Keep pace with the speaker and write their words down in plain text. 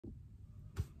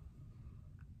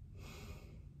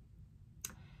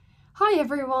Hi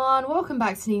everyone, welcome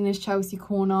back to the English Chelsea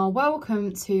Corner.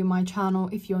 Welcome to my channel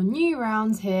if you're new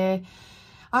around here.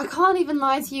 I can't even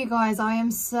lie to you guys, I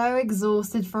am so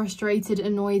exhausted, frustrated,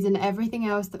 annoyed and everything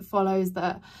else that follows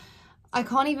that I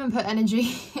can't even put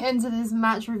energy into this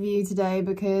match review today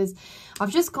because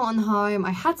I've just gotten home.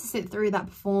 I had to sit through that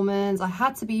performance. I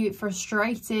had to be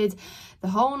frustrated the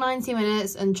whole 90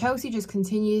 minutes and Chelsea just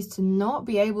continues to not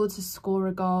be able to score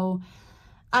a goal.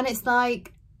 And it's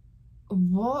like,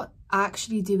 what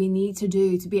actually do we need to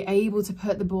do to be able to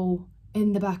put the ball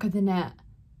in the back of the net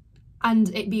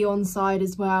and it be onside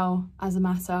as well as a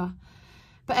matter?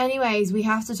 But anyways, we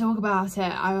have to talk about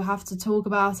it. I will have to talk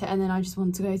about it and then I just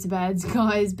want to go to bed,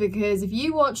 guys, because if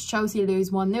you watch Chelsea lose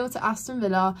 1-0 to Aston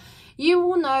Villa, you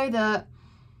will know that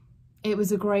it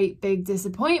was a great big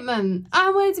disappointment.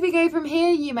 And where do we go from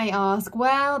here, you may ask?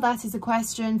 Well, that is a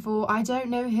question for I don't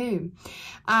know who.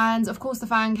 And of course the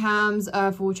fan cams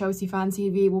for Chelsea Fan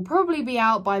TV will probably be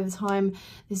out by the time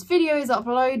this video is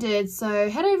uploaded. So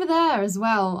head over there as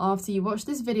well after you watch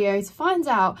this video to find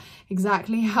out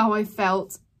exactly how I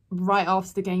felt right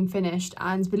after the game finished.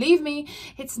 And believe me,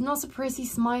 it's not a pretty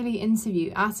smiley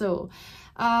interview at all.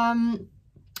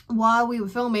 While we were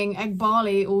filming,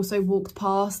 Egbali also walked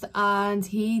past and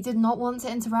he did not want to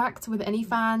interact with any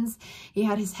fans. He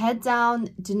had his head down,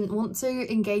 didn't want to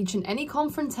engage in any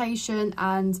confrontation,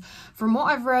 and from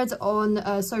what I've read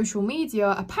on social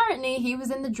media, apparently he was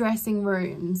in the dressing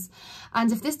rooms.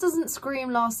 And if this doesn't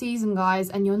scream last season, guys,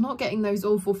 and you're not getting those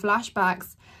awful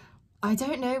flashbacks, I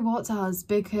don't know what does,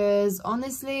 because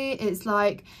honestly, it's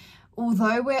like,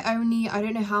 although we're only, I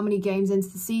don't know how many games into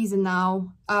the season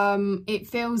now, it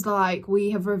feels like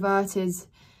we have reverted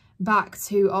back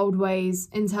to old ways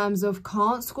in terms of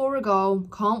can't score a goal,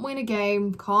 can't win a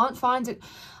game, can't find it.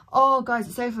 Oh, guys,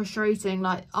 it's so frustrating.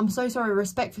 Like, I'm so sorry,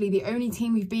 respectfully, the only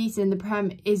team we've beaten in the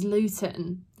Prem is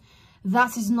Luton.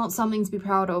 That is not something to be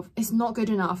proud of. It's not good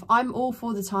enough. I'm all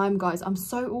for the time, guys. I'm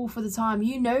so all for the time.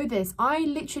 You know this. I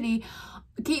literally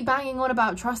keep banging on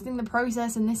about trusting the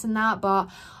process and this and that, but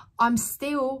I'm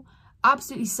still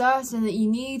absolutely certain that you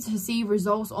need to see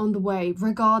results on the way,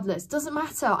 regardless. Doesn't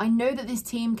matter. I know that this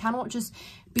team cannot just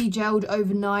be gelled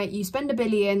overnight. You spend $1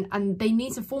 billion and they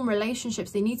need to form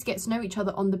relationships. They need to get to know each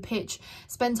other on the pitch,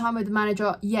 spend time with the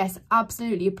manager. Yes,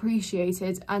 absolutely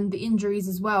appreciated, and the injuries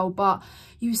as well. But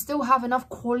you still have enough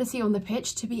quality on the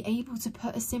pitch to be able to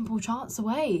put a simple chance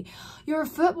away. You're a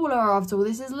footballer after all.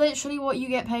 This is literally what you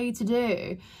get paid to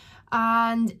do.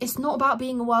 And it's not about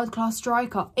being a world-class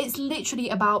striker. It's literally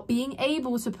about being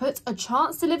able to put a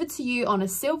chance delivered to you on a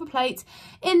silver plate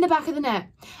in the back of the net.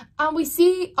 And we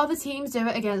see other teams do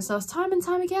it against us time and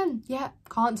time again. Yeah,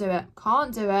 can't do it.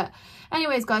 Can't do it.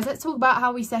 Anyways, guys, let's talk about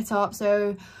how we set up.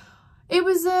 So it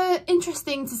was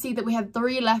interesting to see that we had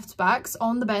 3 left backs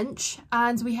on the bench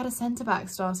and we had a centre back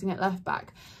starting at left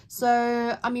back.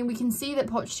 So, I mean, we can see that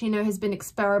Pochettino has been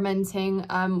experimenting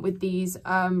with these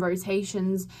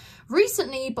rotations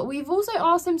recently, but we've also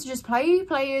asked him to just play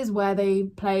players where they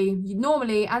play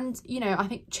normally. And, you know, I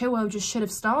think Chilwell just should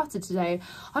have started today.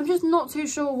 I'm just not too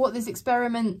sure what this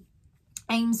experiment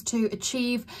aims to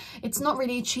achieve. It's not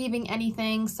really achieving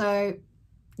anything. So,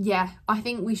 yeah, I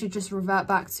think we should just revert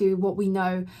back to what we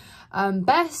know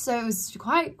best. So it was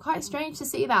quite strange to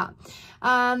see that.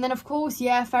 Then of course,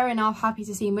 yeah, fair enough, happy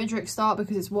to see Mudryk start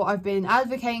because it's what I've been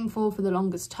advocating for the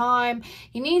longest time.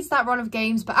 He needs that run of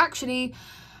games, but actually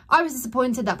I was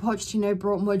disappointed that Pochettino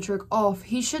brought Mudryk off.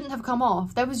 He shouldn't have come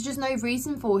off. There was just no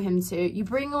reason for him to. You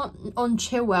bring on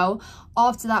Chilwell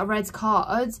after that red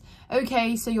card.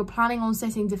 Okay, so you're planning on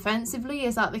sitting defensively.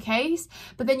 Is that the case?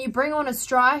 But then you bring on a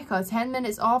striker 10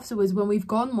 minutes afterwards when we've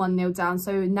gone 1-0 down.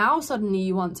 So now suddenly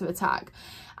you want to attack.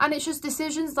 And it's just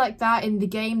decisions like that in the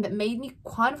game that made me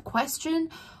kind of question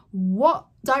what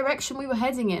direction we were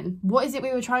heading in. What is it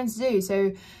we were trying to do?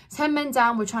 So 10 men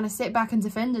down, we're trying to sit back and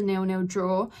defend a 0-0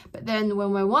 draw, but then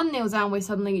when we're 1-0 down, we're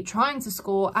suddenly trying to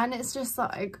score, and it's just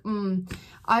like,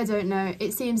 I don't know.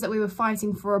 It seems that we were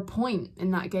fighting for a point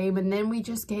in that game, and then we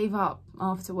just gave up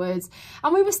afterwards.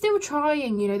 And we were still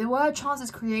trying, you know, there were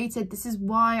chances created. This is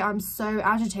why I'm so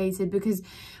agitated, because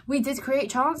we did create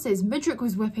chances. Mudryk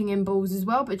was whipping in balls as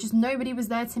well, but just nobody was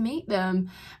there to meet them.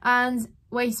 And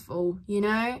wasteful, you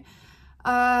know.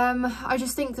 I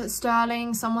just think that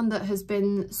Sterling, someone that has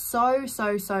been so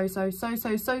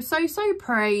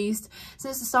praised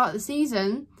since the start of the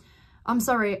season, I'm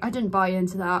sorry, I didn't buy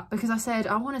into that, because I said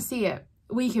I want to see it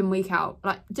week in, week out.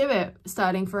 Like, do it,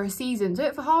 Sterling, for a season, do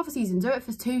it for half a season, do it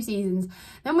for 2 seasons,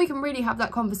 then we can really have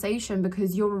that conversation,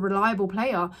 because you're a reliable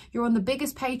player, you're on the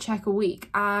biggest paycheck a week.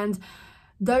 And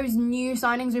those new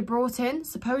signings we brought in,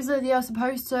 supposedly they are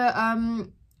supposed to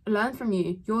learn from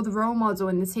you. You're the role model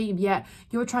in the team, yet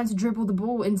you're trying to dribble the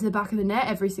ball into the back of the net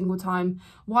every single time.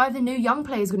 Why are the new young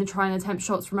players going to try and attempt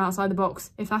shots from outside the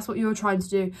box if that's what you're trying to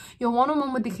do? You're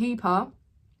one-on-one with the keeper.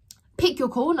 Pick your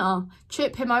corner,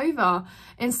 chip him over.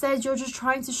 Instead, you're just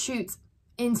trying to shoot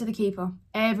into the keeper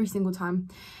every single time.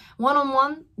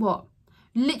 One-on-one, what?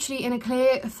 Literally in a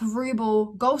clear through ball,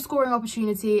 goal scoring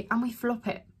opportunity, and we flop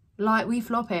it. Like, we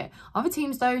flop it. Other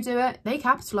teams don't do it. They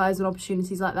capitalise on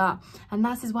opportunities like that. And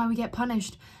that is why we get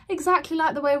punished. Exactly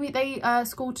like the way they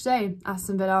scored today,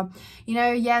 Aston Villa. You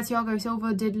know, yeah, Thiago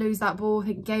Silva did lose that ball.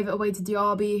 He gave it away to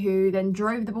Diaby, who then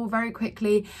drove the ball very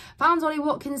quickly. Found Ollie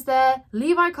Watkins there.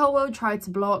 Levi Colwill tried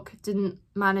to block. Didn't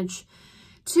manage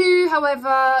to,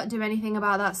 however, do anything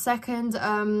about that second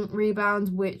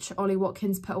rebound, which Ollie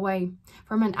Watkins put away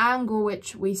from an angle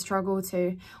which we struggle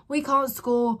to. We can't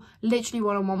score literally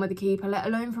one-on-one with the keeper, let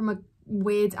alone from a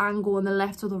weird angle on the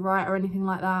left or the right or anything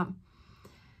like that.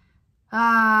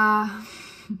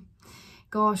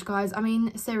 Gosh, guys, I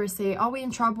mean, seriously, are we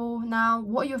in trouble now?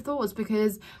 What are your thoughts?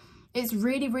 Because it's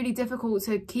really, really difficult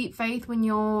to keep faith when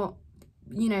you're,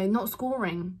 you know, not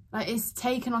scoring. Like, it's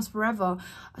taken us forever.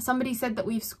 Somebody said that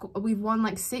we've won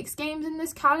like 6 games in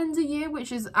this calendar year,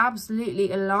 which is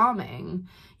absolutely alarming.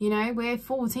 You know, we're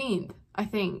 14th, I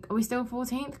think. Are we still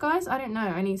 14th, guys? I don't know.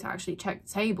 I need to actually check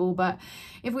the table. But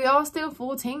if we are still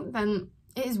 14th, then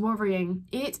it is worrying.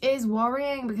 It is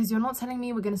worrying, because you're not telling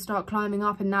me we're going to start climbing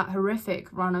up in that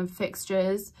horrific run of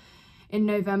fixtures in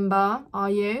November, are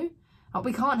you?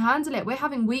 We can't handle it. We're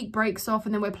having week breaks off,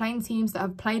 and then we're playing teams that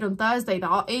have played on Thursday that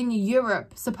are in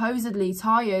Europe, supposedly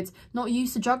tired, not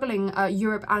used to juggling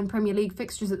Europe and Premier League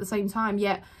fixtures at the same time.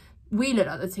 Yet we look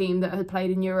like the team that had played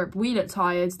in Europe. We look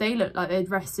tired. They look like they'd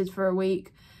rested for a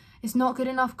week. It's not good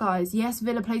enough, guys. Yes,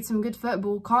 Villa played some good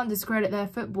football. Can't discredit their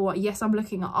football. Yes, I'm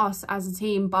looking at us as a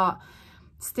team, but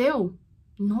still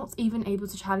not even able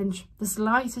to challenge the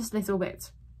slightest little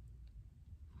bit.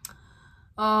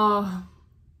 Oh,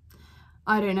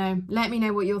 I don't know. Let me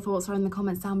know what your thoughts are in the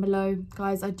comments down below.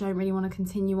 Guys, I don't really want to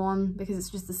continue on, because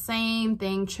it's just the same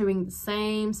thing, chewing the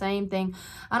same thing.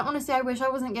 And honestly, I wish I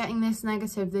wasn't getting this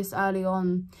negative this early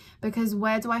on, because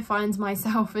where do I find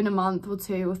myself in a month or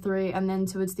 2 or 3, and then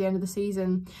towards the end of the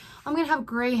season? I'm going to have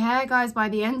grey hair, guys, by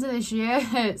the end of this year.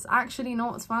 It's actually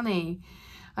not funny.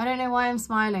 I don't know why I'm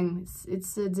smiling.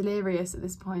 It's delirious at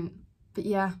this point. But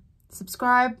yeah,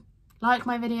 subscribe, like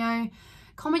my video.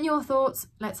 Comment your thoughts.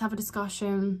 Let's have a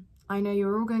discussion. I know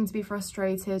you're all going to be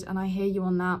frustrated, and I hear you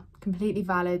on that. Completely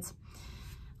valid.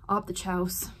 Up the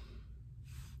Chelsea.